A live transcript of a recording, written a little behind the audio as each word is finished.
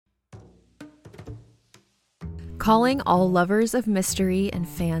Calling all lovers of mystery and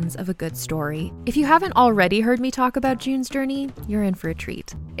fans of a good story. If you haven't already heard me talk about June's Journey, you're in for a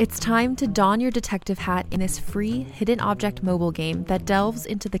treat. It's time to don your detective hat in this free hidden object mobile game that delves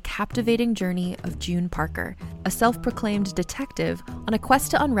into the captivating journey of June Parker, a self-proclaimed detective on a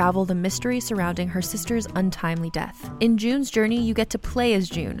quest to unravel the mystery surrounding her sister's untimely death. In June's Journey, you get to play as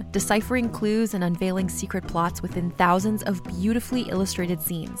June, deciphering clues and unveiling secret plots within thousands of beautifully illustrated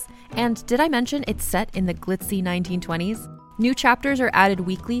scenes. And did I mention it's set in the glitzy 1920s? New chapters are added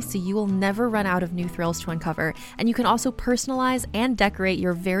weekly, so you will never run out of new thrills to uncover, and you can also personalize and decorate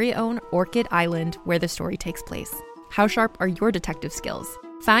your very own Orchid Island where the story takes place. How sharp are your detective skills?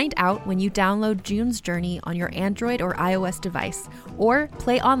 Find out when you download June's Journey on your Android or iOS device, or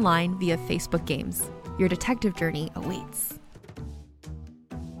play online via Facebook Games. Your detective journey awaits.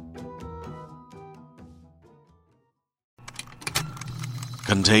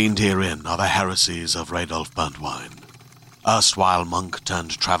 Contained herein are the heresies of Radolf Burntwine, erstwhile monk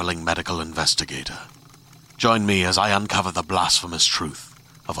turned traveling medical investigator. Join me as I uncover the blasphemous truth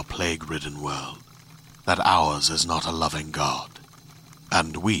of a plague-ridden world, that ours is not a loving God,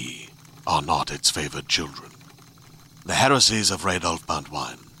 and we are not its favored children. The heresies of Radolf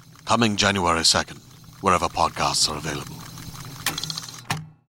Burntwine, coming January 2nd, wherever podcasts are available.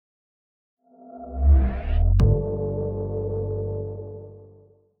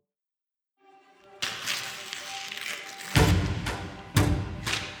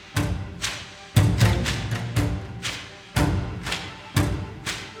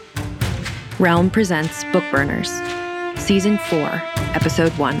 Realm presents Bookburners, Season 4,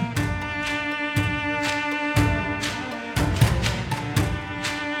 Episode 1.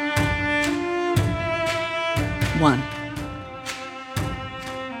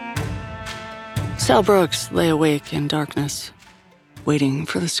 Sal Brooks lay awake in darkness, waiting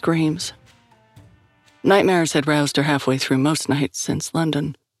for the screams. Nightmares had roused her halfway through most nights since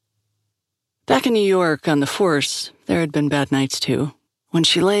London. Back in New York on the Force, there had been bad nights too, when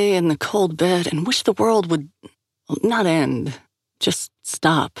she lay in the cold bed and wished the world would not end, just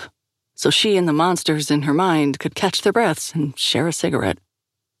stop, so she and the monsters in her mind could catch their breaths and share a cigarette.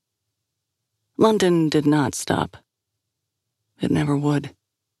 London did not stop. It never would.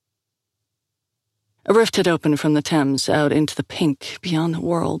 A rift had opened from the Thames out into the pink beyond the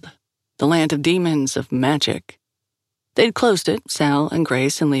world, the land of demons, of magic. They'd closed it, Sal and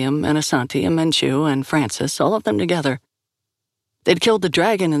Grace and Liam and Asante and Menchu and Francis, all of them together. They'd killed the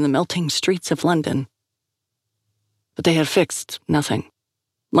dragon in the melting streets of London. But they had fixed nothing.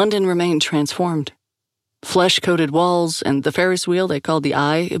 London remained transformed. Flesh-coated walls and the Ferris wheel they called the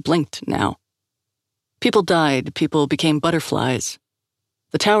Eye blinked now. People died, people became butterflies.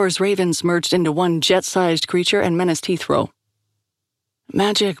 The tower's ravens merged into one jet-sized creature and menaced Heathrow.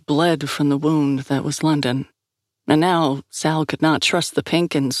 Magic bled from the wound that was London, and now Sal could not trust the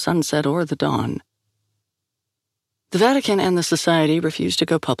pink in sunset or the dawn. The Vatican and the Society refused to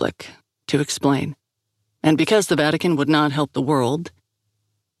go public, to explain. And because the Vatican would not help the world,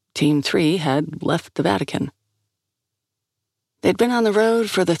 Team 3 had left the Vatican. They'd been on the road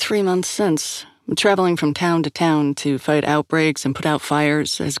for the 3 months since, traveling from town to town to fight outbreaks and put out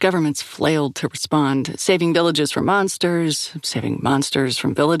fires as governments flailed to respond, saving villages from monsters, saving monsters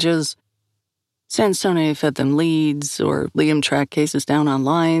from villages. Sansone fed them leads, or Liam tracked cases down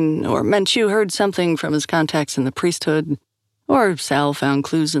online, or Menchu heard something from his contacts in the priesthood, or Sal found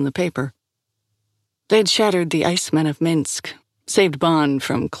clues in the paper. They'd shattered the Icemen of Minsk, saved Bond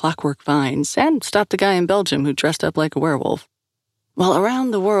from clockwork vines, and stopped a guy in Belgium who dressed up like a werewolf. While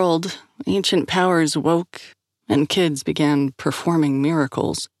around the world, ancient powers woke, and kids began performing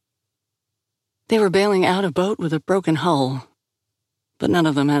miracles. They were bailing out a boat with a broken hull, but none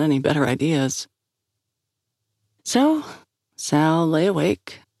of them had any better ideas. So, Sal lay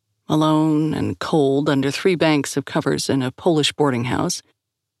awake, alone and cold under 3 banks of covers in a Polish boarding house,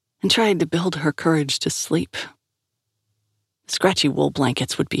 and tried to build her courage to sleep. Scratchy wool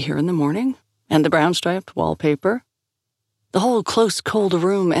blankets would be here in the morning, and the brown-striped wallpaper, the whole close, cold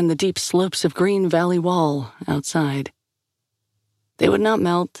room, and the deep slopes of Green Valley Wall outside. They would not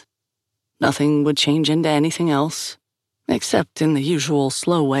melt. Nothing would change into anything else, except in the usual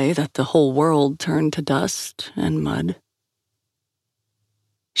slow way that the whole world turned to dust and mud.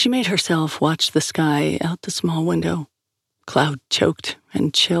 She made herself watch the sky out the small window, cloud-choked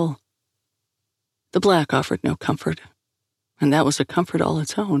and chill. The black offered no comfort, and that was a comfort all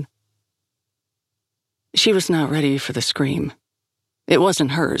its own. She was not ready for the scream. It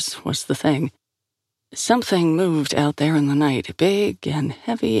wasn't hers, was the thing. Something moved out there in the night, big and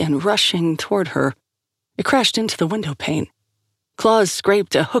heavy and rushing toward her. It crashed into the window pane. Claws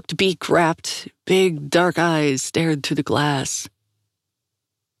scraped, a hooked beak wrapped, big, dark eyes stared through the glass.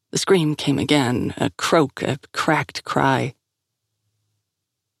 The scream came again, a croak, a cracked cry.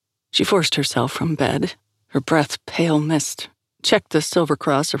 She forced herself from bed, her breath pale mist, checked the silver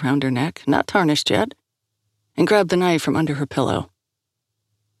cross around her neck, not tarnished yet, and grabbed the knife from under her pillow.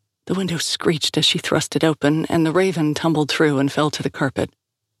 The window screeched as she thrust it open, and the raven tumbled through and fell to the carpet.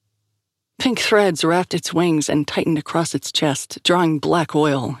 Pink threads wrapped its wings and tightened across its chest, drawing black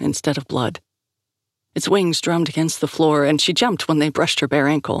oil instead of blood. Its wings drummed against the floor, and she jumped when they brushed her bare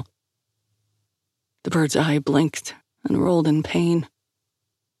ankle. The bird's eye blinked and rolled in pain.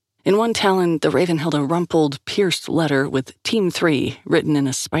 In one talon, the raven held a rumpled, pierced letter with Team 3 written in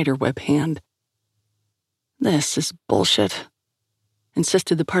a spiderweb hand. "This is bullshit,"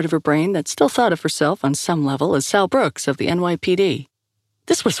 insisted the part of her brain that still thought of herself on some level as Sal Brooks of the NYPD.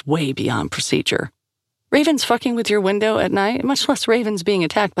 This was way beyond procedure. Ravens fucking with your window at night, much less ravens being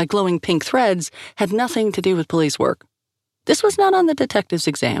attacked by glowing pink threads, had nothing to do with police work. This was not on the detective's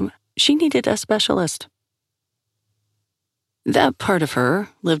exam. She needed a specialist. That part of her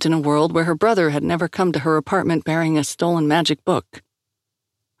lived in a world where her brother had never come to her apartment bearing a stolen magic book.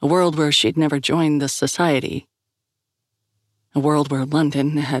 A world where she'd never joined the society. A world where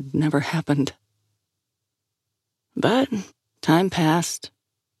London had never happened. But time passed.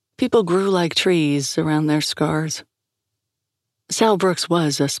 People grew like trees around their scars. Sal Brooks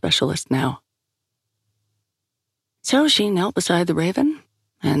was a specialist now. So she knelt beside the raven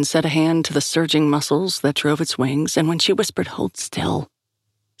and set a hand to the surging muscles that drove its wings, and when she whispered, "Hold still,"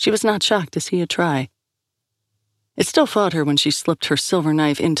 she was not shocked to see it try. It still fought her when she slipped her silver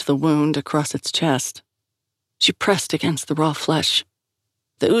knife into the wound across its chest. She pressed against the raw flesh.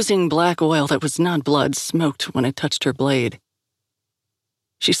 The oozing black oil that was not blood smoked when it touched her blade.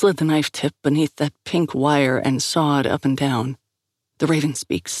 She slid the knife tip beneath that pink wire and sawed up and down. The raven's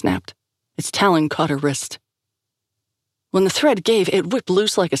beak snapped. Its talon caught her wrist. When the thread gave, it whipped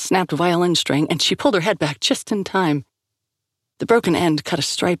loose like a snapped violin string, and she pulled her head back just in time. The broken end cut a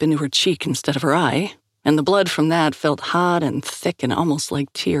stripe into her cheek instead of her eye, and the blood from that felt hot and thick and almost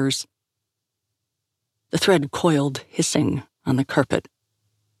like tears. The thread coiled, hissing, on the carpet.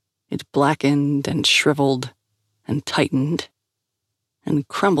 It blackened and shriveled and tightened and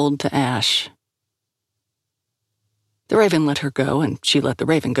crumbled to ash. The raven let her go, and she let the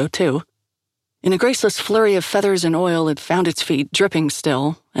raven go too. In a graceless flurry of feathers and oil, it found its feet, dripping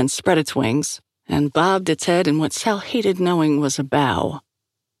still, and spread its wings, and bobbed its head in what Sal hated knowing was a bow.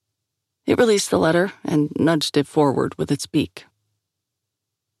 It released the letter and nudged it forward with its beak.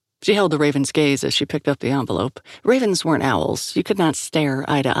 She held the raven's gaze as she picked up the envelope. Ravens weren't owls. You could not stare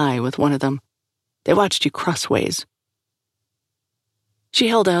eye to eye with one of them. They watched you crossways. She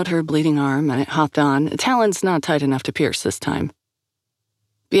held out her bleeding arm, and it hopped on, talons not tight enough to pierce this time.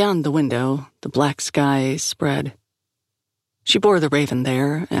 Beyond the window, the black sky spread. She bore the raven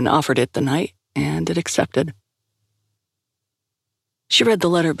there and offered it the night, and it accepted. She read the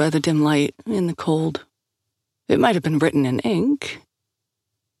letter by the dim light in the cold. It might have been written in ink.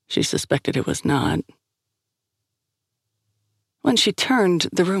 She suspected it was not. When she turned,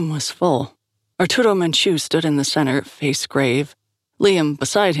 the room was full. Arturo Manchu stood in the center, face grave. Liam,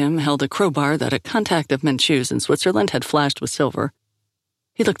 beside him, held a crowbar that a contact of Manchu's in Switzerland had flashed with silver.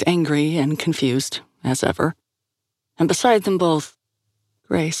 He looked angry and confused, as ever. And beside them both,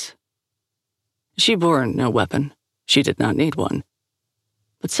 Grace. She bore no weapon. She did not need one.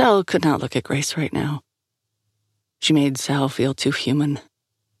 But Sal could not look at Grace right now. She made Sal feel too human.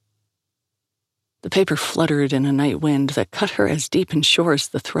 The paper fluttered in a night wind that cut her as deep and sure as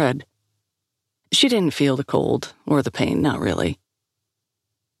the thread. She didn't feel the cold or the pain, not really.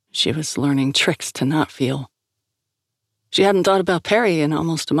 She was learning tricks to not feel. She hadn't thought about Perry in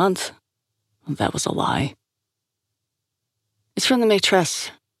almost a month. That was a lie. "It's from the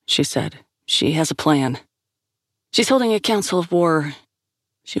Maîtresse," she said. "She has a plan. She's holding a council of war.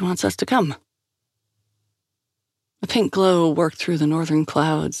 She wants us to come." A pink glow worked through the northern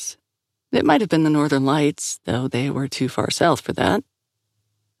clouds. It might have been the northern lights, though they were too far south for that.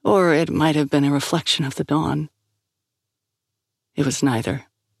 Or it might have been a reflection of the dawn. It was neither.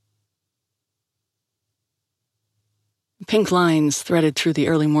 Pink lines threaded through the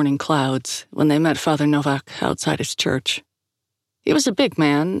early morning clouds when they met Father Novak outside his church. He was a big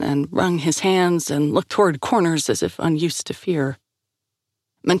man and wrung his hands and looked toward corners as if unused to fear.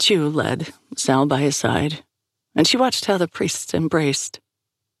 Manchu led, Sal by his side, and she watched how the priests embraced.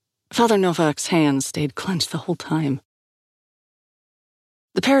 Father Novak's hands stayed clenched the whole time.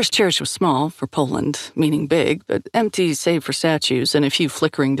 The parish church was small for Poland, meaning big, but empty save for statues and a few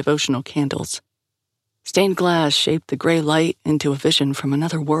flickering devotional candles. Stained glass shaped the gray light into a vision from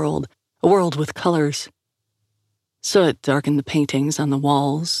another world, a world with colors. Soot darkened the paintings on the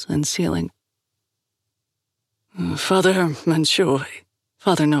walls and ceiling. "Father Manchu,"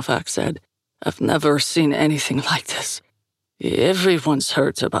 Father Novak said, "I've never seen anything like this. Everyone's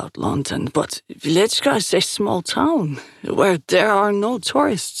heard about London, but Vilechka is a small town where there are no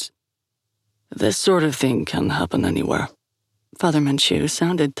tourists. This sort of thing can happen anywhere." Father Manchu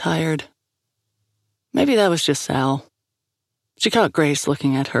sounded tired. Maybe that was just Sal. She caught Grace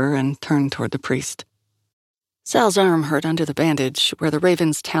looking at her and turned toward the priest. Sal's arm hurt under the bandage where the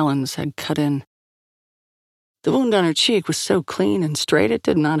raven's talons had cut in. The wound on her cheek was so clean and straight it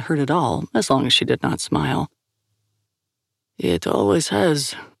did not hurt at all, as long as she did not smile. "It always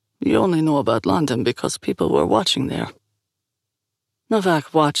has. You only know about London because people were watching there."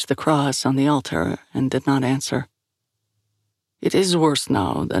 Novak watched the cross on the altar and did not answer. "It is worse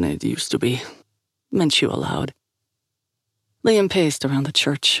now than it used to be," Manchu allowed. Liam paced around the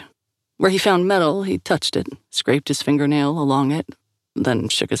church. Where he found metal, he touched it, scraped his fingernail along it, then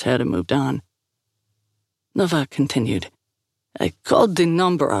shook his head and moved on. Novak continued. "I called the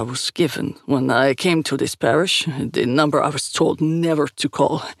number I was given when I came to this parish, the number I was told never to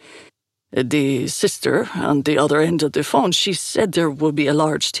call. The sister on the other end of the phone, she said there would be a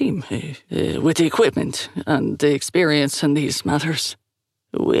large team with the equipment and the experience in these matters.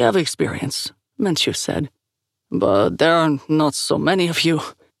 We have experience," Manchu said, "but there are not so many of you."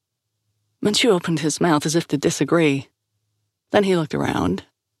 Manchu opened his mouth as if to disagree. Then he looked around.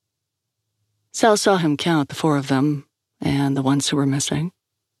 Sal saw him count the 4 of them and the ones who were missing.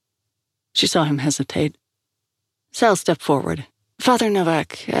 She saw him hesitate. Sal stepped forward. "Father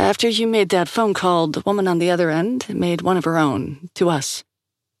Novak, after you made that phone call, the woman on the other end made one of her own, to us.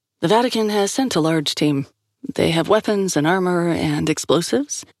 The Vatican has sent a large team. They have weapons and armor and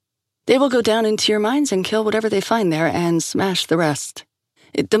explosives. They will go down into your mines and kill whatever they find there and smash the rest.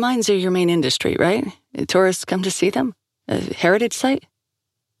 The mines are your main industry, right? Tourists come to see them? A heritage site?"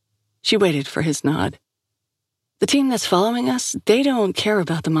 She waited for his nod. "The team that's following us, they don't care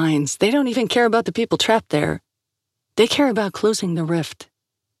about the mines. They don't even care about the people trapped there. They care about closing the rift.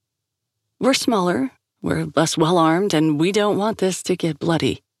 We're smaller, we're less well-armed, and we don't want this to get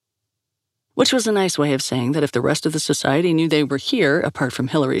bloody." Which was a nice way of saying that if the rest of the society knew they were here, apart from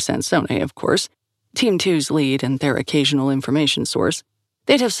Hilary Sansone, of course, Team 2's lead and their occasional information source,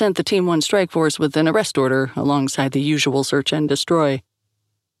 they'd have sent the Team 1 strike force with an arrest order alongside the usual search and destroy.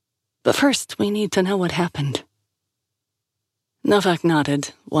 "But first, we need to know what happened." Novak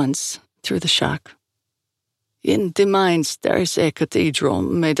nodded, once, through the shock. "In the mines, there is a cathedral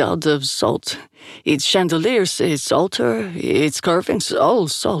made out of salt. Its chandeliers, its altar, its carvings, all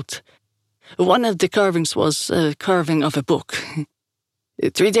salt. One of the carvings was a carving of a book.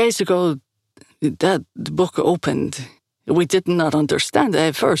 3 days ago, that book opened. We did not understand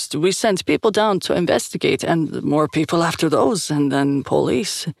at first. We sent people down to investigate, and more people after those, and then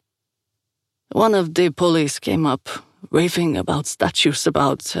police. One of the police came up, raving about statues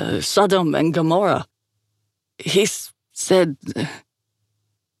about Sodom and Gomorrah. He said..."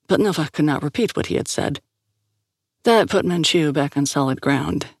 But Novak could not repeat what he had said. That put Manchu back on solid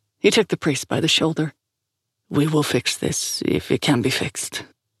ground. He took the priest by the shoulder. "We will fix this, if it can be fixed."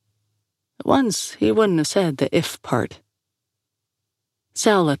 Once, he wouldn't have said the if part.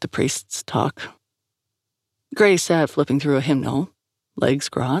 Sal let the priests talk. Grace sat flipping through a hymnal, legs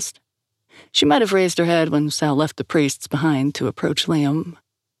crossed. She might have raised her head when Sal left the priests behind to approach Liam.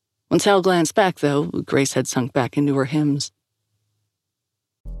 When Sal glanced back, though, Grace had sunk back into her hymns.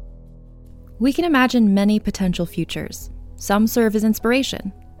 We can imagine many potential futures. Some serve as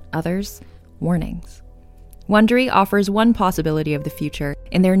inspiration, others, warnings. Wondery offers one possibility of the future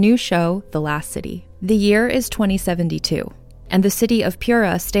in their new show, The Last City. The year is 2072, and the city of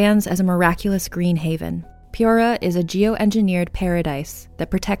Pura stands as a miraculous green haven. Pura is a geoengineered paradise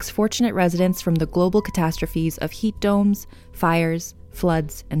that protects fortunate residents from the global catastrophes of heat domes, fires,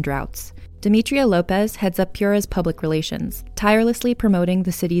 floods, and droughts. Demetria Lopez heads up Pura's public relations, tirelessly promoting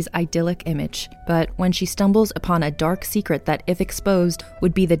the city's idyllic image. But when she stumbles upon a dark secret that, if exposed,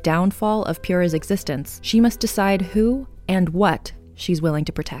 would be the downfall of Pura's existence, she must decide who and what she's willing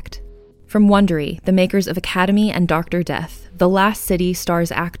to protect. From Wondery, the makers of Academy and Dr. Death, The Last City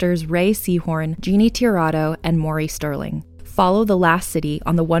stars actors Ray Seahorn, Jeannie Tirado, and Maury Sterling. Follow The Last City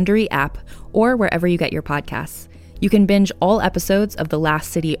on the Wondery app or wherever you get your podcasts. You can binge all episodes of The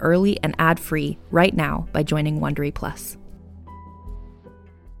Last City early and ad-free right now by joining Wondery Plus.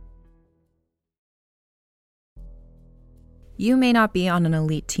 You may not be on an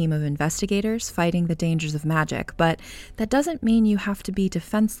elite team of investigators fighting the dangers of magic, but that doesn't mean you have to be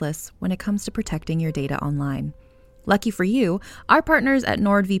defenseless when it comes to protecting your data online. Lucky for you, our partners at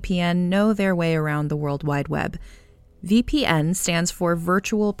NordVPN know their way around the World Wide Web. VPN stands for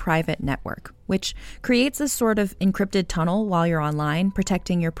Virtual Private Network, which creates a sort of encrypted tunnel while you're online,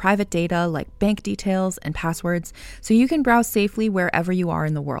 protecting your private data like bank details and passwords, so you can browse safely wherever you are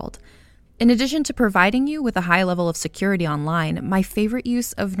in the world. In addition to providing you with a high level of security online, my favorite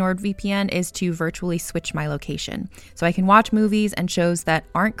use of NordVPN is to virtually switch my location, so I can watch movies and shows that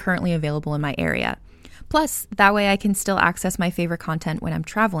aren't currently available in my area. Plus, that way I can still access my favorite content when I'm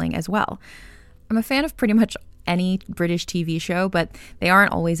traveling as well. I'm a fan of pretty much any British TV show, but they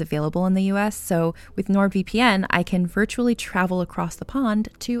aren't always available in the US, so with NordVPN, I can virtually travel across the pond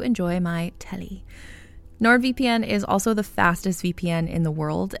to enjoy my telly. NordVPN is also the fastest VPN in the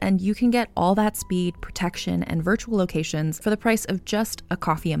world, and you can get all that speed, protection, and virtual locations for the price of just a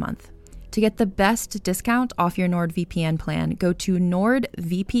coffee a month. To get the best discount off your NordVPN plan, go to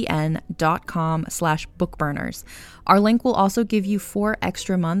nordvpn.com/bookburners. Our link will also give you 4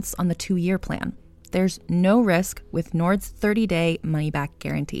 extra months on the 2-year plan. There's no risk with Nord's 30-day money-back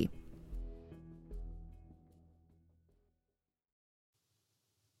guarantee.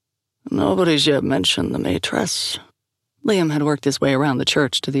 Nobody's yet mentioned the Maîtresse. Liam had worked his way around the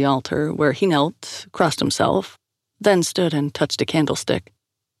church to the altar, where he knelt, crossed himself, then stood and touched a candlestick.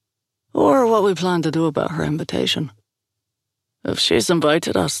 Or what we plan to do about her invitation. If she's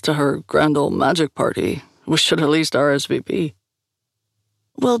invited us to her grand old magic party, we should at least RSVP.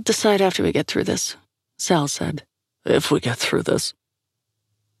 We'll decide after we get through this, Sal said. If we get through this.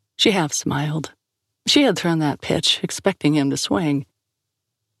 She half smiled. She had thrown that pitch, expecting him to swing.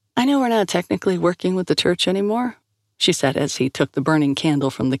 I know we're not technically working with the church anymore, she said as he took the burning candle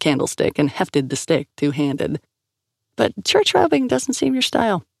from the candlestick and hefted the stick two-handed. But church robbing doesn't seem your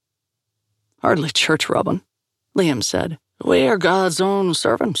style. Hardly church robbing, Liam said. We are God's own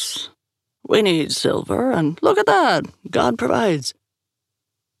servants. We need silver, and look at that, God provides.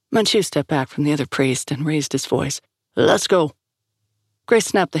 Manchu stepped back from the other priest and raised his voice. Let's go. Grace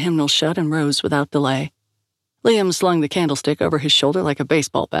snapped the hymnal shut and rose without delay. Liam slung the candlestick over his shoulder like a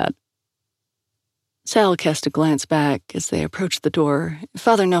baseball bat. Sal cast a glance back as they approached the door.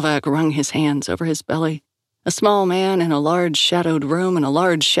 Father Novak wrung his hands over his belly. A small man in a large shadowed room in a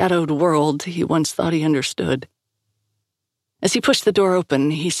large shadowed world he once thought he understood. As he pushed the door open,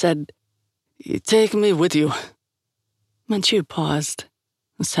 he said, Take me with you. Manchu paused.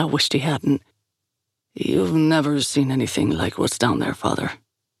 Sal wished he hadn't. You've never seen anything like what's down there, Father.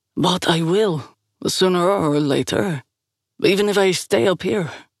 But I will, sooner or later, even if I stay up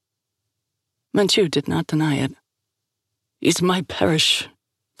here. Manchu did not deny it. It's my parish,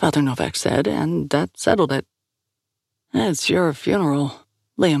 Father Novak said, and that settled it. It's your funeral,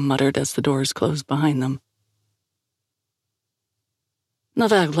 Liam muttered as the doors closed behind them.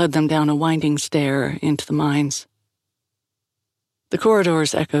 Novak led them down a winding stair into the mines. The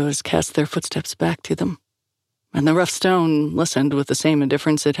corridor's echoes cast their footsteps back to them, and the rough stone listened with the same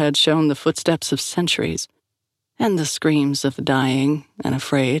indifference it had shown the footsteps of centuries, and the screams of the dying and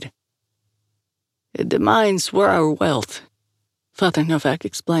afraid. The mines were our wealth, Father Novak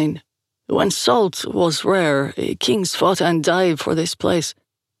explained. When salt was rare, kings fought and died for this place.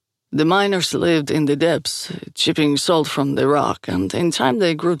 The miners lived in the depths, chipping salt from the rock, and in time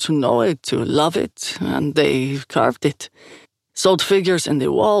they grew to know it, to love it, and they carved it. Salt figures in the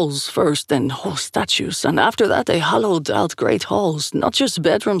walls first, then whole statues, and after that they hollowed out great halls, not just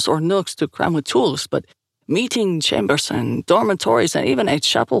bedrooms or nooks to cram with tools, but meeting chambers and dormitories and even a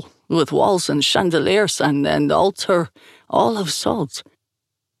chapel with walls and chandeliers and an altar, all of salt.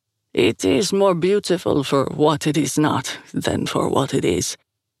 It is more beautiful for what it is not than for what it is.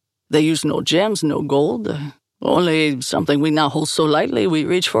 They use no gems, no gold, only something we now hold so lightly we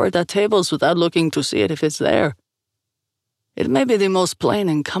reach for it at tables without looking to see it if it's there. It may be the most plain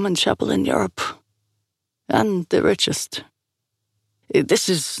and common chapel in Europe, and the richest. This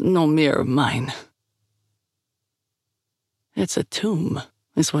is no mere mine. It's a tomb,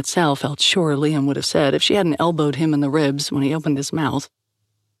 is what Sal felt sure Liam would have said if she hadn't elbowed him in the ribs when he opened his mouth.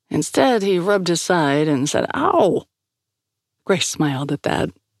 Instead, he rubbed his side and said, Ow! Grace smiled at that.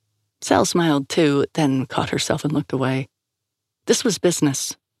 Sal smiled too, then caught herself and looked away. This was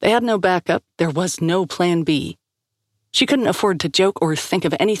business. They had no backup. There was no plan B. She couldn't afford to joke or think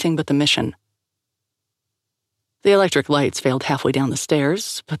of anything but the mission. The electric lights failed halfway down the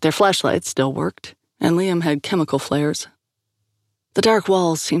stairs, but their flashlights still worked, and Liam had chemical flares. The dark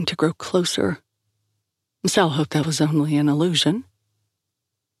walls seemed to grow closer. Sal hoped that was only an illusion.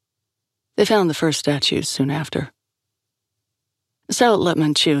 They found the first statues soon after. Sal let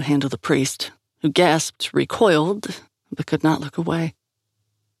Manchu handle the priest, who gasped, recoiled, but could not look away.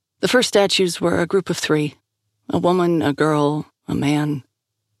 The first statues were a group of 3, a woman, a girl, a man,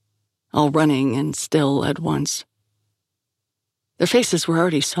 all running and still at once. Their faces were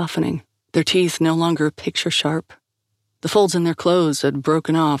already softening, their teeth no longer picture-sharp. The folds in their clothes had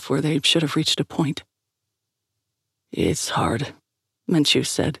broken off where they should have reached a point. "It's hard," Manchu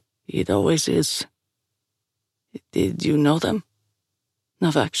said. "It always is." "Did you know them?"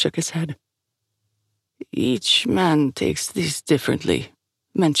 Novak shook his head. "Each man takes this differently,"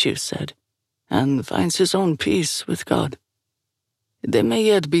 Manchu said, "and finds his own peace with God. They may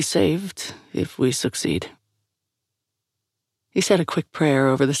yet be saved if we succeed." He said a quick prayer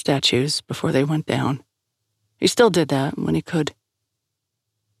over the statues before they went down. He still did that when he could.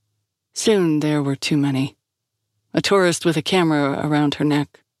 Soon there were too many. A tourist with a camera around her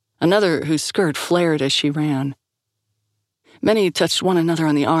neck, another whose skirt flared as she ran. Many touched one another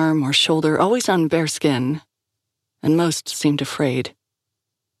on the arm or shoulder, always on bare skin, and most seemed afraid.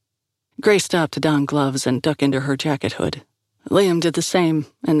 Grace stopped to don gloves and duck into her jacket hood. Liam did the same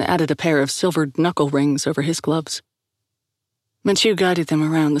and added a pair of silvered knuckle rings over his gloves. Manchu guided them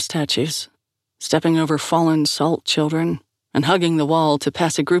around the statues, stepping over fallen salt children and hugging the wall to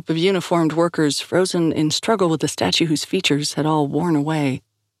pass a group of uniformed workers frozen in struggle with the statue whose features had all worn away.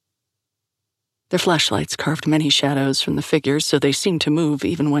 Their flashlights carved many shadows from the figures so they seemed to move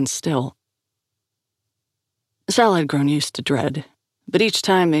even when still. Sal had grown used to dread, but each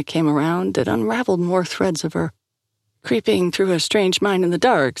time it came around, it unraveled more threads of her. Creeping through a strange mind in the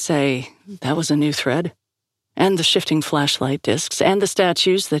dark, say, that was a new thread. And the shifting flashlight discs, and the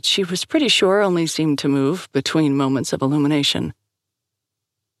statues that she was pretty sure only seemed to move between moments of illumination.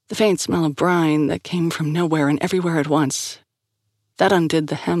 The faint smell of brine that came from nowhere and everywhere at once, that undid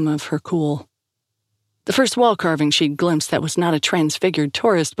the hem of her cool. The first wall carving she'd glimpsed that was not a transfigured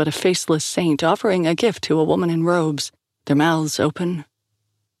tourist but a faceless saint offering a gift to a woman in robes, their mouths open,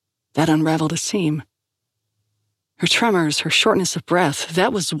 that unraveled a seam. Her tremors, her shortness of breath,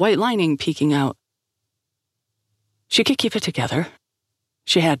 that was white lining peeking out. She could keep it together.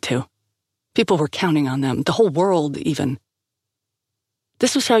 She had to. People were counting on them, the whole world even.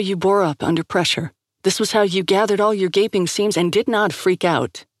 This was how you bore up under pressure. This was how you gathered all your gaping seams and did not freak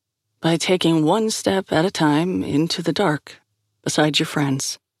out, by taking one step at a time into the dark, beside your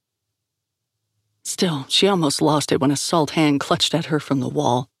friends. Still, she almost lost it when a salt hand clutched at her from the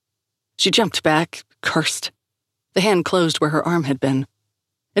wall. She jumped back, cursed. The hand closed where her arm had been.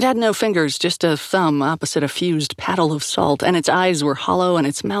 It had no fingers, just a thumb opposite a fused paddle of salt, and its eyes were hollow and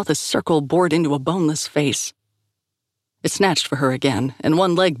its mouth a circle bored into a boneless face. It snatched for her again, and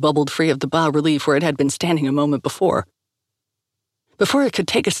one leg bubbled free of the bas-relief where it had been standing a moment before. Before it could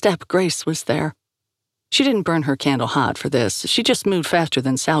take a step, Grace was there. She didn't burn her candle hot for this. She just moved faster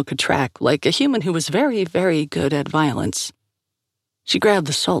than Sal could track, like a human who was very, very good at violence. She grabbed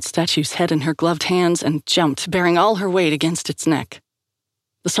the salt statue's head in her gloved hands and jumped, bearing all her weight against its neck.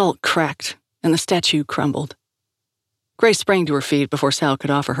 The salt cracked, and the statue crumbled. Grace sprang to her feet before Sal could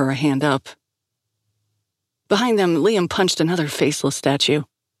offer her a hand up. Behind them, Liam punched another faceless statue.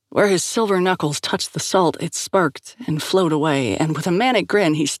 Where his silver knuckles touched the salt, it sparked and flowed away, and with a manic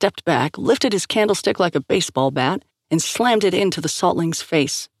grin, he stepped back, lifted his candlestick like a baseball bat, and slammed it into the saltling's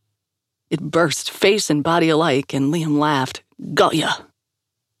face. It burst, face and body alike, and Liam laughed. "Got ya."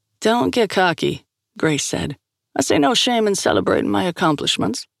 "Don't get cocky," Grace said. "I see no shame in celebrating my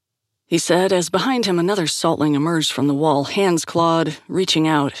accomplishments," he said as behind him another saltling emerged from the wall, hands clawed, reaching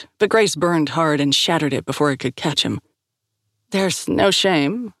out, but Grace burned hard and shattered it before it could catch him. "There's no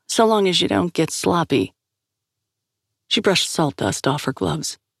shame, so long as you don't get sloppy." She brushed salt dust off her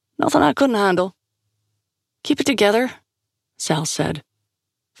gloves. "Nothing I couldn't handle." "Keep it together," Sal said.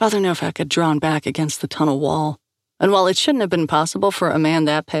 Father Novak had drawn back against the tunnel wall, and while it shouldn't have been possible for a man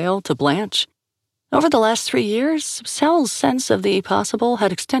that pale to blanch, over the last 3 years, Sal's sense of the possible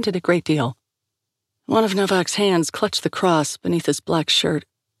had extended a great deal. One of Novak's hands clutched the cross beneath his black shirt,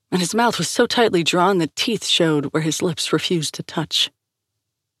 and his mouth was so tightly drawn that teeth showed where his lips refused to touch.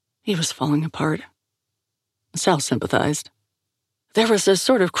 He was falling apart. Sal sympathized. There was a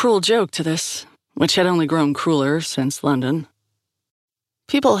sort of cruel joke to this, which had only grown crueler since London.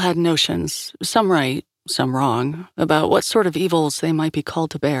 People had notions, some right, some wrong, about what sort of evils they might be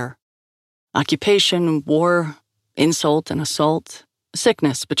called to bear. Occupation, war, insult and assault,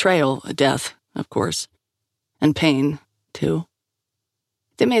 sickness, betrayal, death, of course, and pain, too.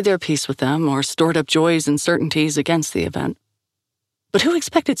 They made their peace with them or stored up joys and certainties against the event. But who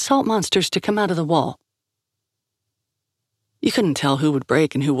expected salt monsters to come out of the wall? You couldn't tell who would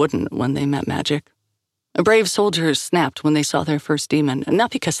break and who wouldn't when they met magic. Brave soldiers snapped when they saw their first demon,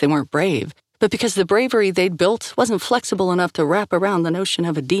 not because they weren't brave, but because the bravery they'd built wasn't flexible enough to wrap around the notion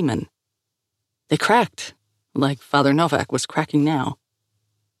of a demon. They cracked, like Father Novak was cracking now.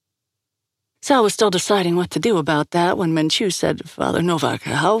 Sal was still deciding what to do about that when Menchu said, "Father Novak,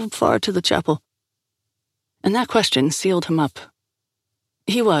 how far to the chapel?" And that question sealed him up.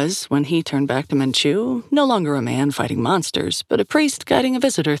 He was, when he turned back to Menchu, no longer a man fighting monsters, but a priest guiding a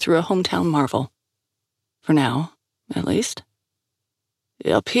visitor through a hometown marvel. For now, at least.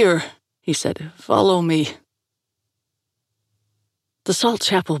 "Up here," he said. "Follow me." The salt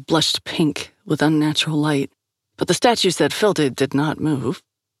chapel blushed pink with unnatural light, but the statues that filled it did not move.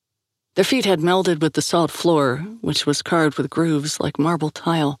 Their feet had melded with the salt floor, which was carved with grooves like marble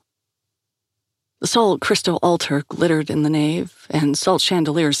tile. The salt crystal altar glittered in the nave, and salt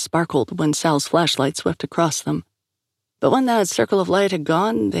chandeliers sparkled when Sal's flashlight swept across them. But when that circle of light had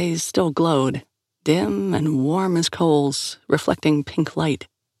gone, they still glowed, dim and warm as coals, reflecting pink light.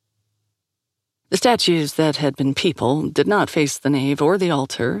 The statues that had been people did not face the nave or the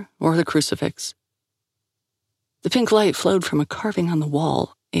altar or the crucifix. The pink light flowed from a carving on the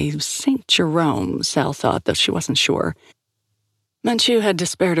wall, a St. Jerome, Sal thought, though she wasn't sure. Menchu had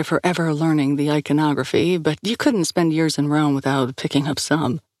despaired of her ever learning the iconography, but you couldn't spend years in Rome without picking up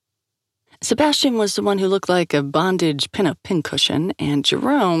some. Sebastian was the one who looked like a bondage pin-up pincushion, and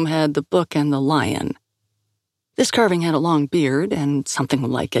Jerome had the book and the lion. This carving had a long beard and something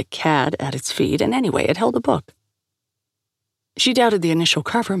like a cat at its feet, and anyway, it held a book. She doubted the initial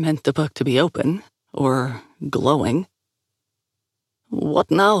carver meant the book to be open, or glowing. "What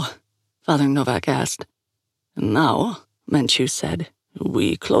now?" Father Novak asked. "Now," Menchu said,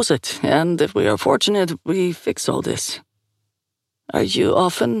 "we close it, and if we are fortunate, we fix all this." "Are you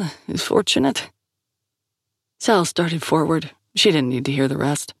often fortunate?" Sal started forward. She didn't need to hear the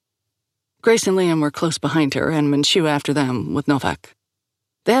rest. Grace and Liam were close behind her, and Menchu after them with Novak.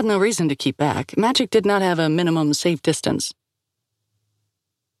 They had no reason to keep back. Magic did not have a minimum safe distance.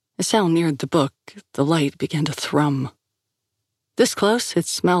 As Sal neared the book, the light began to thrum. This close, it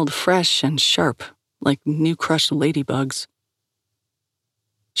smelled fresh and sharp, like new crushed ladybugs.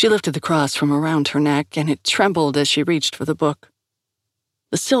 She lifted the cross from around her neck, and it trembled as she reached for the book.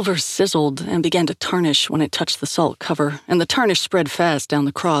 The silver sizzled and began to tarnish when it touched the salt cover, and the tarnish spread fast down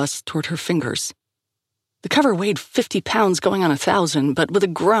the cross toward her fingers. The cover weighed 50 pounds going on 1,000, but with a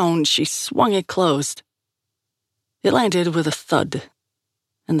groan, she swung it closed. It landed with a thud,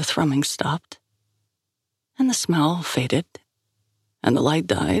 and the thrumming stopped, and the smell faded, and the light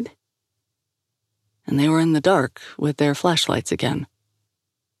died, and they were in the dark with their flashlights again.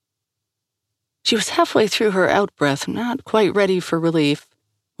 She was halfway through her out-breath, not quite ready for relief,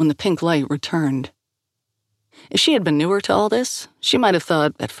 when the pink light returned. If she had been newer to all this, she might have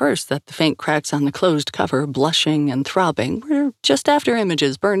thought at first that the faint cracks on the closed cover, blushing and throbbing, were just after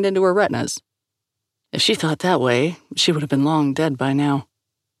images burned into her retinas. If she thought that way, she would have been long dead by now.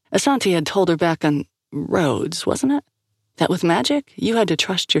 Asante had told her back on Rhodes, wasn't it? That with magic, you had to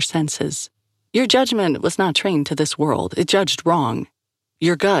trust your senses. Your judgment was not trained to this world. It judged wrong.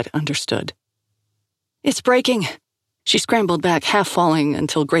 Your gut understood. "It's breaking." She scrambled back, half falling,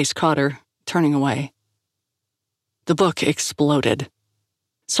 until Grace caught her, turning away. The book exploded.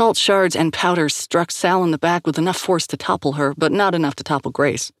 Salt shards and powder struck Sal in the back with enough force to topple her, but not enough to topple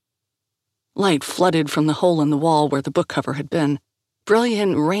Grace. Light flooded from the hole in the wall where the book cover had been.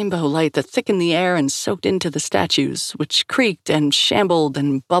 Brilliant rainbow light that thickened the air and soaked into the statues, which creaked and shambled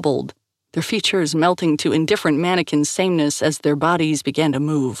and bubbled, their features melting to indifferent mannequin sameness as their bodies began to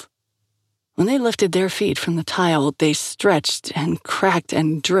move. When they lifted their feet from the tile, they stretched and cracked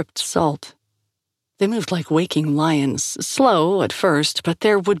and dripped salt. They moved like waking lions, slow at first, but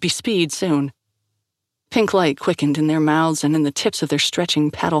there would be speed soon. Pink light quickened in their mouths and in the tips of their stretching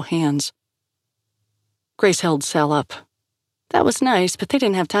paddle hands. Grace held Sal up. That was nice, but they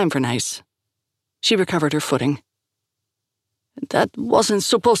didn't have time for nice. She recovered her footing. "That wasn't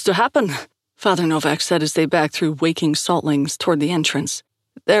supposed to happen," Father Novak said as they backed through waking saltlings toward the entrance.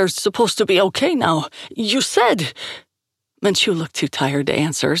 "They're supposed to be okay now. You said—" Menchu looked too tired to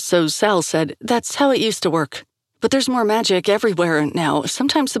answer, so Sal said, "That's how it used to work. But there's more magic everywhere now.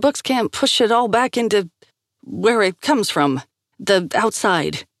 Sometimes the books can't push it all back into where it comes from, the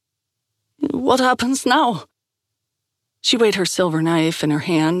outside." "What happens now?" She weighed her silver knife in her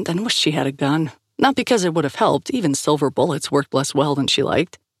hand and wished she had a gun. Not because it would have helped, even silver bullets worked less well than she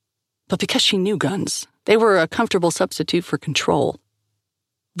liked, but because she knew guns. They were a comfortable substitute for control.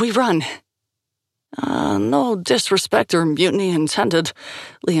 "We run." No disrespect or mutiny intended,"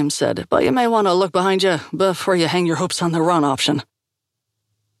 Liam said, "but you may want to look behind you before you hang your hopes on the run option."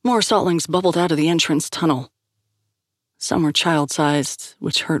 More saltlings bubbled out of the entrance tunnel. Some were child-sized,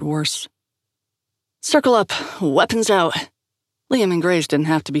 which hurt worse. "Circle up, weapons out." Liam and Grace didn't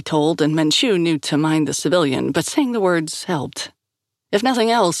have to be told, and Menchu knew to mind the civilian, but saying the words helped. If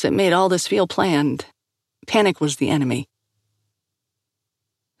nothing else, it made all this feel planned. Panic was the enemy.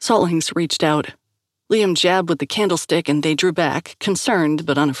 Saltlings reached out. Liam jabbed with the candlestick and they drew back, concerned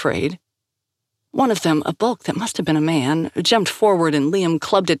but unafraid. One of them, a bulk that must have been a man, jumped forward and Liam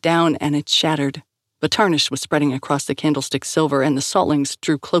clubbed it down and it shattered. But tarnish was spreading across the candlestick's silver and the saltlings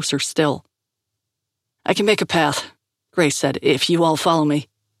drew closer still. "I can make a path," Grace said, "if you all follow me.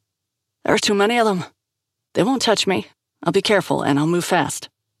 There are too many of them. They won't touch me. I'll be careful and I'll move fast."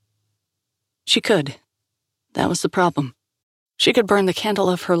 She could. That was the problem. She could burn the candle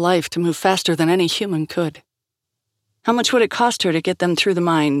of her life to move faster than any human could. How much would it cost her to get them through the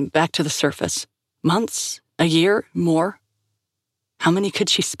mine, back to the surface? Months? A year? More? How many could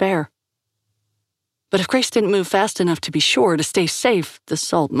she spare? But if Grace didn't move fast enough to be sure to stay safe, the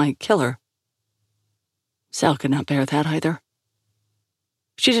salt might kill her. Sal could not bear that either.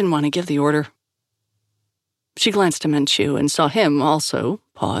 She didn't want to give the order. She glanced at Menchu and saw him also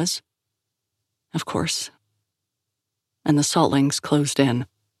pause. Of course. And the saltlings closed in.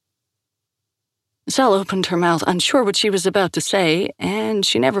 Sal opened her mouth, unsure what she was about to say, and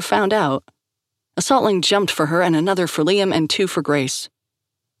she never found out. A saltling jumped for her and another for Liam and 2 for Grace.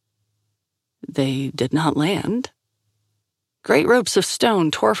 They did not land. Great ropes of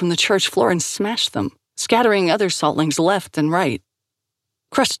stone tore from the church floor and smashed them, scattering other saltlings left and right.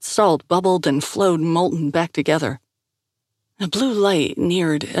 Crushed salt bubbled and flowed molten back together. A blue light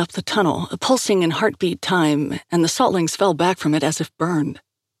neared up the tunnel, pulsing in heartbeat time, and the saltlings fell back from it as if burned.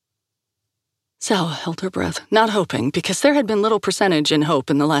 Sal held her breath, not hoping, because there had been little percentage in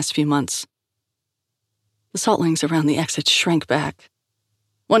hope in the last few months. The saltlings around the exit shrank back.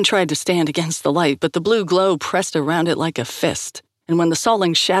 One tried to stand against the light, but the blue glow pressed around it like a fist, and when the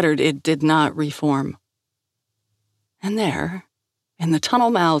saltling shattered, it did not reform. And there, in the tunnel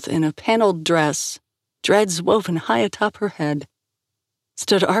mouth in a paneled dress, dreads woven high atop her head,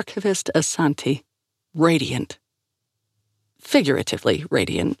 stood Archivist Asanti, radiant. Figuratively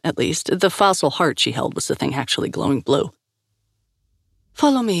radiant, at least. The fossil heart she held was the thing actually glowing blue.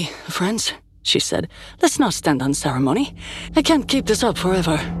 "Follow me, friends," she said. "Let's not stand on ceremony. I can't keep this up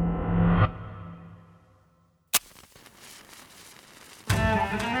forever."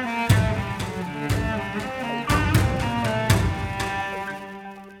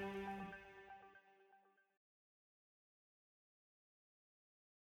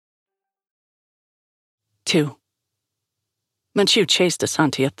 Two. Menchu chased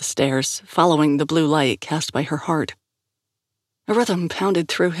Asanti up the stairs, following the blue light cast by her heart. A rhythm pounded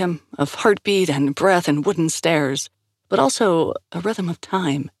through him, of heartbeat and breath and wooden stairs, but also a rhythm of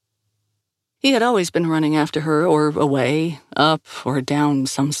time. He had always been running after her, or away, up or down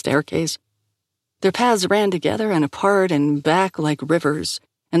some staircase. Their paths ran together and apart and back like rivers,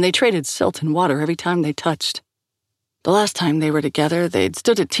 and they traded silt and water every time they touched. The last time they were together, they'd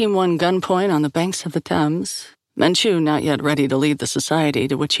stood at Team 1 gunpoint on the banks of the Thames, Menchu not yet ready to lead the society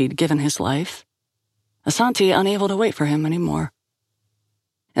to which he'd given his life. Asanti unable to wait for him anymore.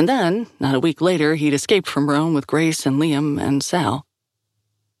 And then, not a week later, he'd escaped from Rome with Grace and Liam and Sal.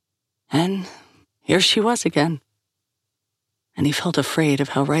 And here she was again. And he felt afraid of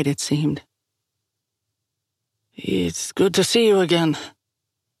how right it seemed. "It's good to see you again."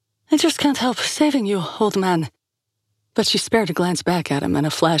 "I just can't help saving you, old man." But she spared a glance back at him and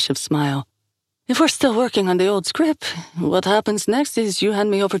a flash of smile. "If we're still working on the old script, what happens next is you hand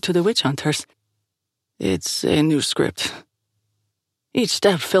me over to the witch hunters." "It's a new script." Each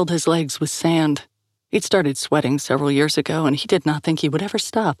step filled his legs with sand. He'd started sweating several years ago, and he did not think he would ever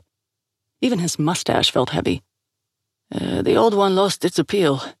stop. Even his mustache felt heavy. The old one lost its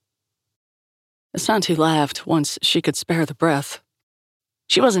appeal." Asanti laughed once she could spare the breath.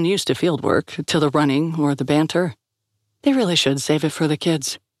 She wasn't used to field work, to the running or the banter. They really should save it for the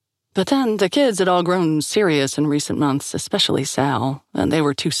kids. But then the kids had all grown serious in recent months, especially Sal, and they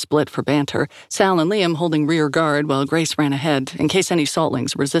were too split for banter, Sal and Liam holding rear guard while Grace ran ahead in case any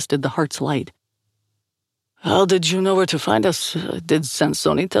saltlings resisted the heart's light. "How did you know where to find us? Did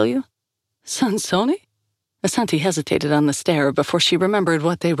Sansoni tell you?" "Sansoni?" Asanti hesitated on the stair before she remembered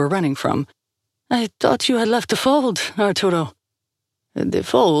what they were running from. "I thought you had left the fold, Arturo." "The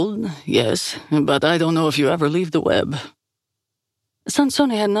fold, yes, but I don't know if you ever leave the web."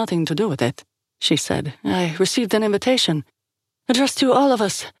 "Sansoni had nothing to do with it," she said. "I received an invitation, addressed to all of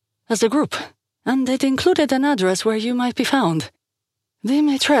us, as a group, and it included an address where you might be found. The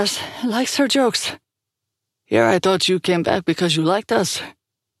maitresse likes her jokes." "Here I thought you came back because you liked us."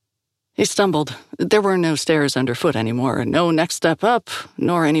 He stumbled. There were no stairs underfoot anymore, no next step up,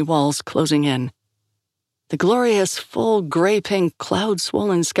 nor any walls closing in. The glorious, full gray-pink,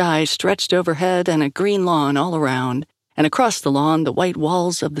 cloud-swollen sky stretched overhead and a green lawn all around, and across the lawn the white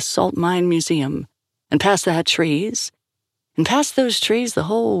walls of the Salt Mine Museum, and past that trees, and past those trees the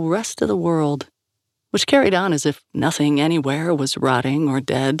whole rest of the world, which carried on as if nothing anywhere was rotting or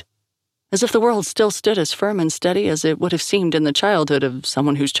dead, as if the world still stood as firm and steady as it would have seemed in the childhood of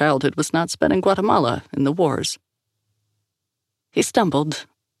someone whose childhood was not spent in Guatemala in the wars. He stumbled,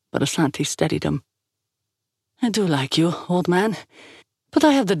 but Asante steadied him. "I do like you, old man, but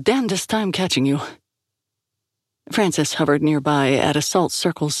I have the damnedest time catching you." Frances hovered nearby at a salt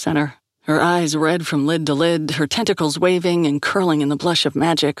circle's center, her eyes red from lid to lid, her tentacles waving and curling in the blush of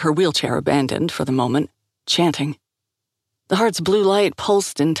magic, her wheelchair abandoned for the moment, chanting. The heart's blue light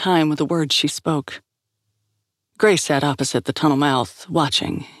pulsed in time with the words she spoke. Grace sat opposite the tunnel mouth,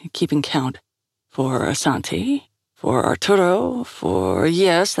 watching, keeping count. For Asante, for Arturo, for,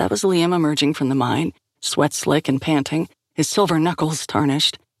 yes, that was Liam emerging from the mine, sweat slick and panting, his silver knuckles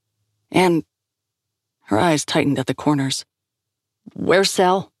tarnished. And her eyes tightened at the corners. "Where's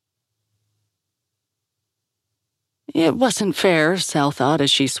Sal?" It wasn't fair, Sal thought as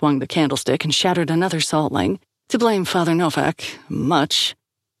she swung the candlestick and shattered another saltling, to blame Father Novak much.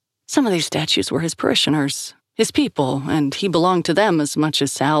 Some of these statues were his parishioners, his people, and he belonged to them as much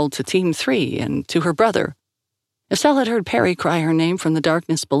as Sal to Team 3 and to her brother. If Sal had heard Perry cry her name from the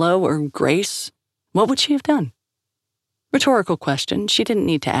darkness below, or Grace, what would she have done? Rhetorical question, she didn't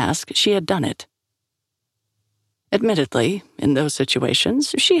need to ask, she had done it. Admittedly, in those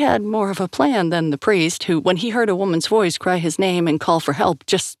situations, she had more of a plan than the priest who, when he heard a woman's voice cry his name and call for help,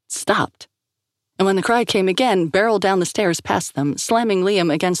 just stopped. And when the cry came again, barreled down the stairs past them, slamming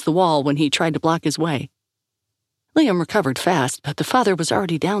Liam against the wall when he tried to block his way. Liam recovered fast, but the father was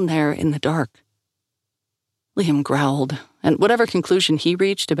already down there in the dark. Liam growled, and whatever conclusion he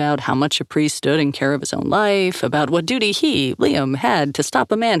reached about how much a priest stood in care of his own life, about what duty he, Liam, had to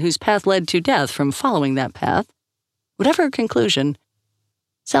stop a man whose path led to death from following that path, whatever conclusion,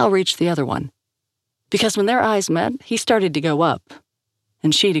 Sal reached the other one. Because when their eyes met, he started to go up,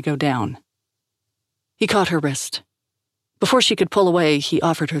 and she to go down. He caught her wrist. Before she could pull away, he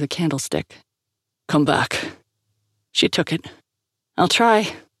offered her the candlestick. "Come back." She took it. "I'll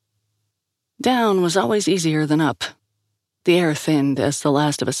try." Down was always easier than up. The air thinned as the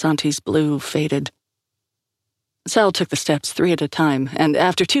last of Asante's blue faded. Sal took the steps 3 at a time, and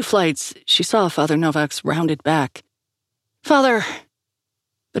after 2 flights, she saw Father Novak's rounded back. "Father!"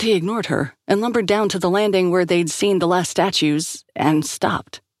 But he ignored her and lumbered down to the landing where they'd seen the last statues and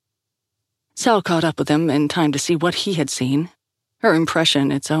stopped. Sal caught up with him in time to see what he had seen, her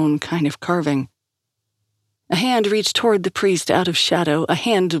impression its own kind of carving. A hand reached toward the priest out of shadow, a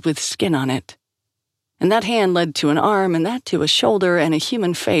hand with skin on it. And that hand led to an arm, and that to a shoulder and a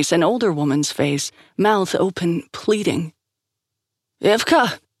human face, an older woman's face, mouth open, pleading.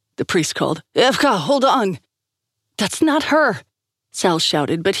 "Evka!" the priest called. "Evka, hold on!" "That's not her!" Sal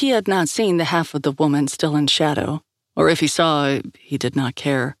shouted, but he had not seen the half of the woman still in shadow, or if he saw, he did not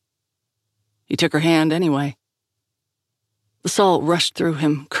care. He took her hand anyway. The salt rushed through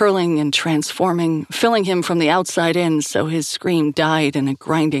him, curling and transforming, filling him from the outside in so his scream died in a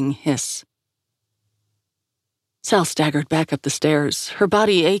grinding hiss. Sal staggered back up the stairs, her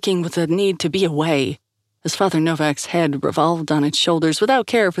body aching with the need to be away, as Father Novak's head revolved on its shoulders without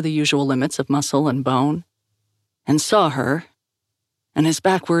care for the usual limits of muscle and bone, and saw her, and his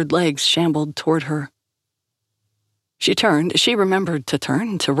backward legs shambled toward her. She turned, she remembered to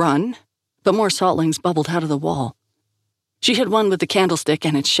turn, to run, but more saltlings bubbled out of the wall. She hit one with the candlestick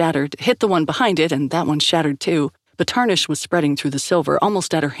and it shattered, hit the one behind it and that one shattered too, but tarnish was spreading through the silver,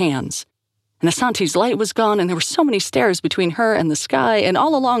 almost at her hands. And Asante's light was gone and there were so many stairs between her and the sky, and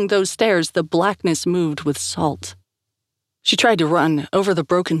all along those stairs the blackness moved with salt. She tried to run over the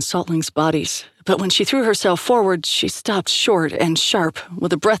broken saltlings' bodies, but when she threw herself forward, she stopped short and sharp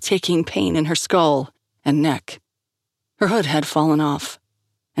with a breathtaking pain in her skull and neck. Her hood had fallen off,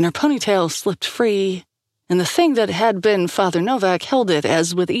 and her ponytail slipped free, and the thing that had been Father Novak held it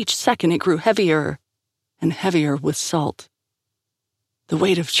as with each second it grew heavier and heavier with salt, the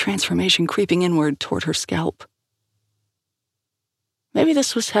weight of transformation creeping inward toward her scalp. Maybe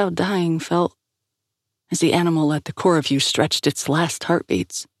this was how dying felt, as the animal at the core of you stretched its last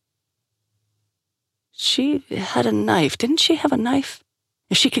heartbeats. She had a knife. Didn't she have a knife?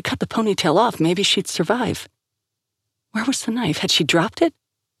 If she could cut the ponytail off, maybe she'd survive. Where was the knife? Had she dropped it?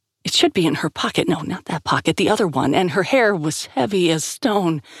 It should be in her pocket. No, not that pocket, the other one, and her hair was heavy as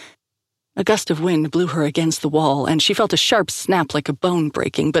stone. A gust of wind blew her against the wall, and she felt a sharp snap like a bone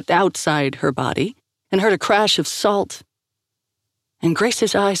breaking, but outside her body, and heard a crash of salt. And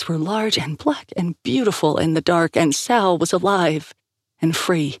Grace's eyes were large and black and beautiful in the dark, and Sal was alive and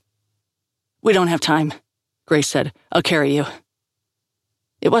free. "We don't have time," Grace said. "I'll carry you."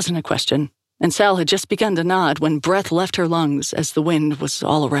 It wasn't a question, and Sal had just begun to nod when breath left her lungs as the wind was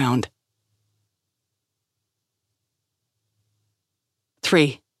all around.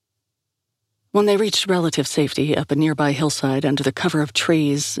 3. When they reached relative safety up a nearby hillside under the cover of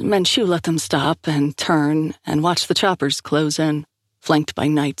trees, Menchu let them stop and turn and watch the choppers close in, flanked by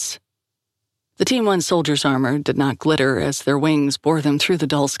knights. The Team 1 soldiers' armor did not glitter as their wings bore them through the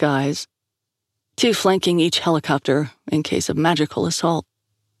dull skies, 2 flanking each helicopter in case of magical assault.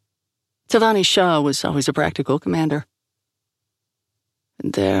 Tavani Shah was always a practical commander.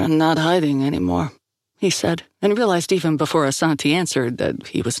 "They're not hiding anymore," he said, and realized even before Asanti answered that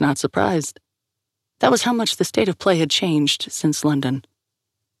he was not surprised. That was how much the state of play had changed since London.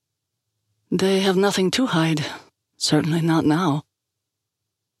 "They have nothing to hide, certainly not now.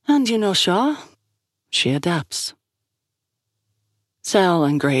 And you know Shaw? She adapts." Sal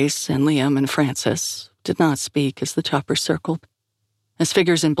and Grace and Liam and Francis did not speak as the chopper circled, as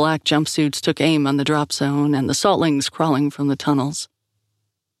figures in black jumpsuits took aim on the drop zone and the saltlings crawling from the tunnels.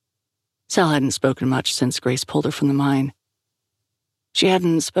 Sal hadn't spoken much since Grace pulled her from the mine. She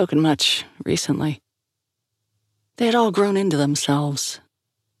hadn't spoken much recently. They had all grown into themselves.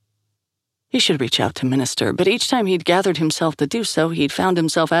 He should reach out to Minister, but each time he'd gathered himself to do so, he'd found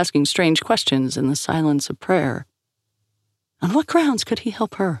himself asking strange questions in the silence of prayer. On what grounds could he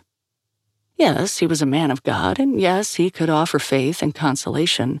help her? Yes, he was a man of God, and yes, he could offer faith and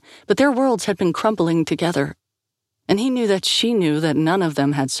consolation, but their worlds had been crumbling together, and he knew that she knew that none of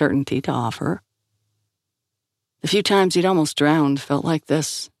them had certainty to offer. The few times he'd almost drowned felt like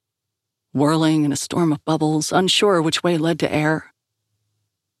this, whirling in a storm of bubbles, unsure which way led to air.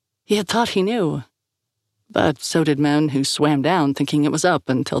 He had thought he knew, but so did men who swam down thinking it was up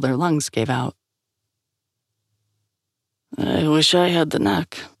until their lungs gave out. "I wish I had the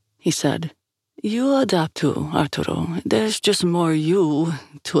knack," he said. "You adapt too, Arturo. There's just more you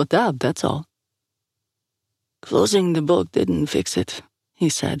to adapt, that's all." "Closing the book didn't fix it," he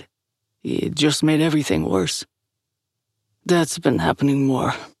said. "It just made everything worse. That's been happening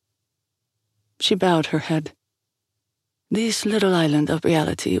more." She bowed her head. "This little island of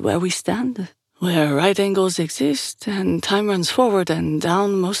reality where we stand, where right angles exist and time runs forward and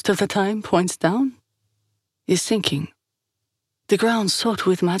down most of the time points down, is sinking. The ground's soaked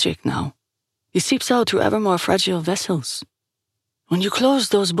with magic now. It seeps out through ever more fragile vessels. When you close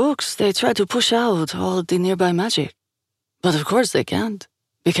those books, they try to push out all the nearby magic. But of course they can't,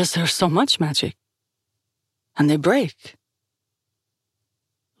 because there's so much magic. And they break.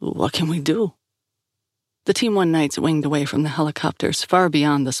 What can we do?" The Team 1 knights winged away from the helicopters, far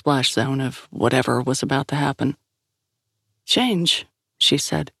beyond the splash zone of whatever was about to happen. "Change," she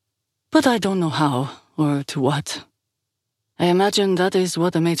said. "But I don't know how, or to what. I imagine that is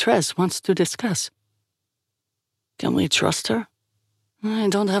what the Maîtresse wants to discuss." "Can we trust her?" "I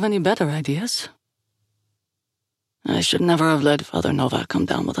don't have any better ideas." "I should never have let Father Novak come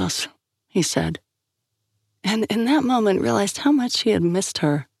down with us," he said. And in that moment realized how much he had missed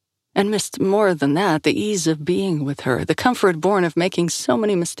her. And missed more than that, the ease of being with her, the comfort born of making so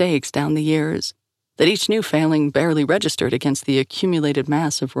many mistakes down the years, that each new failing barely registered against the accumulated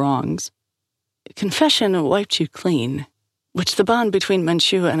mass of wrongs. Confession wiped you clean, which the bond between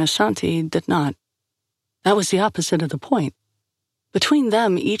Menchu and Asanti did not. That was the opposite of the point. Between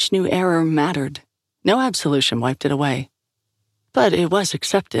them, each new error mattered. No absolution wiped it away. But it was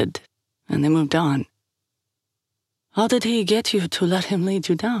accepted, and they moved on. "How did he get you to let him lead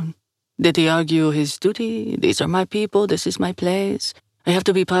you down? Did he argue his duty? These are my people, this is my place. I have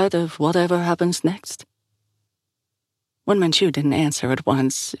to be part of whatever happens next." When Menchu didn't answer at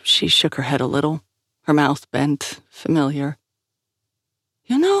once, she shook her head a little, her mouth bent, familiar.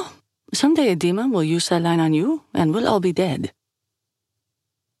 "You know, someday a demon will use that line on you, and we'll all be dead."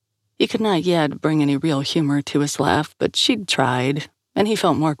 He could not yet bring any real humor to his laugh, but she'd tried, and he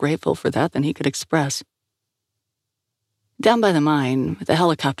felt more grateful for that than he could express. Down by the mine, the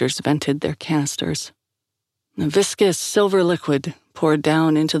helicopters vented their canisters. A viscous silver liquid poured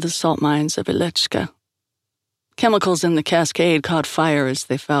down into the salt mines of Ilechka. Chemicals in the cascade caught fire as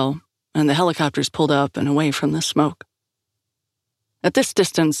they fell, and the helicopters pulled up and away from the smoke. At this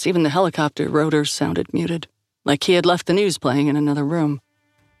distance, even the helicopter rotors sounded muted, like he had left the news playing in another room.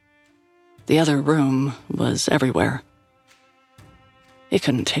 The other room was everywhere. It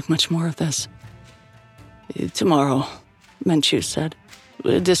couldn't take much more of this. "Tomorrow," Menchu said.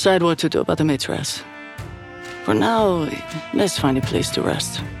 We'll decide what to do about the Maîtresse. For now, let's find a place to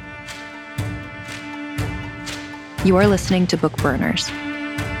rest. You are listening to Book Burners,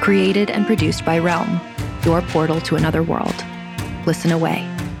 created and produced by Realm, your portal to another world. Listen away.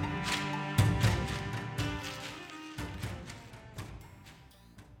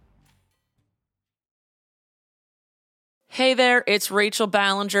 Hey there, it's Rachel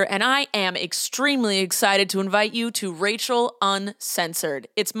Ballinger, and I am extremely excited to invite you to Rachel Uncensored.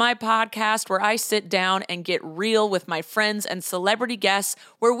 It's my podcast where I sit down and get real with my friends and celebrity guests,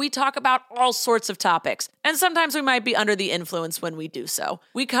 where we talk about all sorts of topics. And sometimes we might be under the influence when we do so.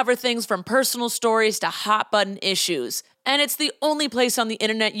 We cover things from personal stories to hot-button issues. And it's the only place on the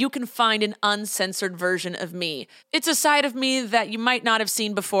internet you can find an uncensored version of me. It's a side of me that you might not have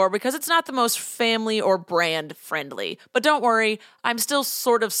seen before because it's not the most family or brand friendly. But don't worry, I'm still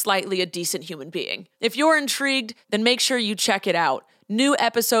sort of slightly a decent human being. If you're intrigued, then make sure you check it out. New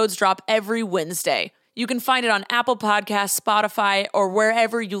episodes drop every Wednesday. You can find it on Apple Podcasts, Spotify, or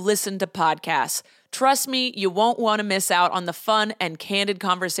wherever you listen to podcasts. Trust me, you won't want to miss out on the fun and candid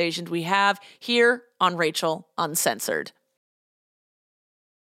conversations we have here on Rachel Uncensored.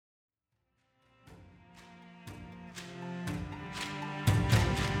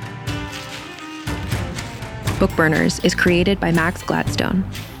 Book Burners is created by Max Gladstone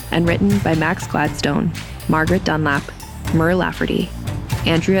and written by Max Gladstone, Margaret Dunlap, Mur Lafferty,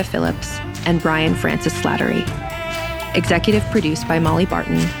 Andrea Phillips, and Brian Francis Slattery. Executive produced by Molly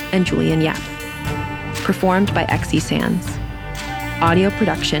Barton and Julian Yep. Performed by Xe Sands. Audio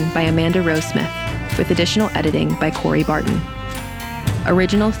production by Amanda Rose Smith, with additional editing by Corey Barton.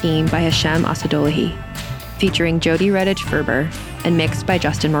 Original theme by Hashem Asadolahi, featuring Jody Redditch Ferber and mixed by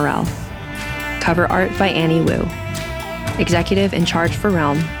Justin Morell. Cover art by Annie Wu. Executive in charge for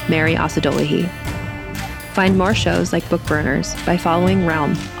Realm, Mary Asadolahi. Find more shows like Book Burners by following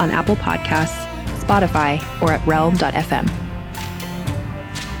Realm on Apple Podcasts, Spotify, or at realm.fm.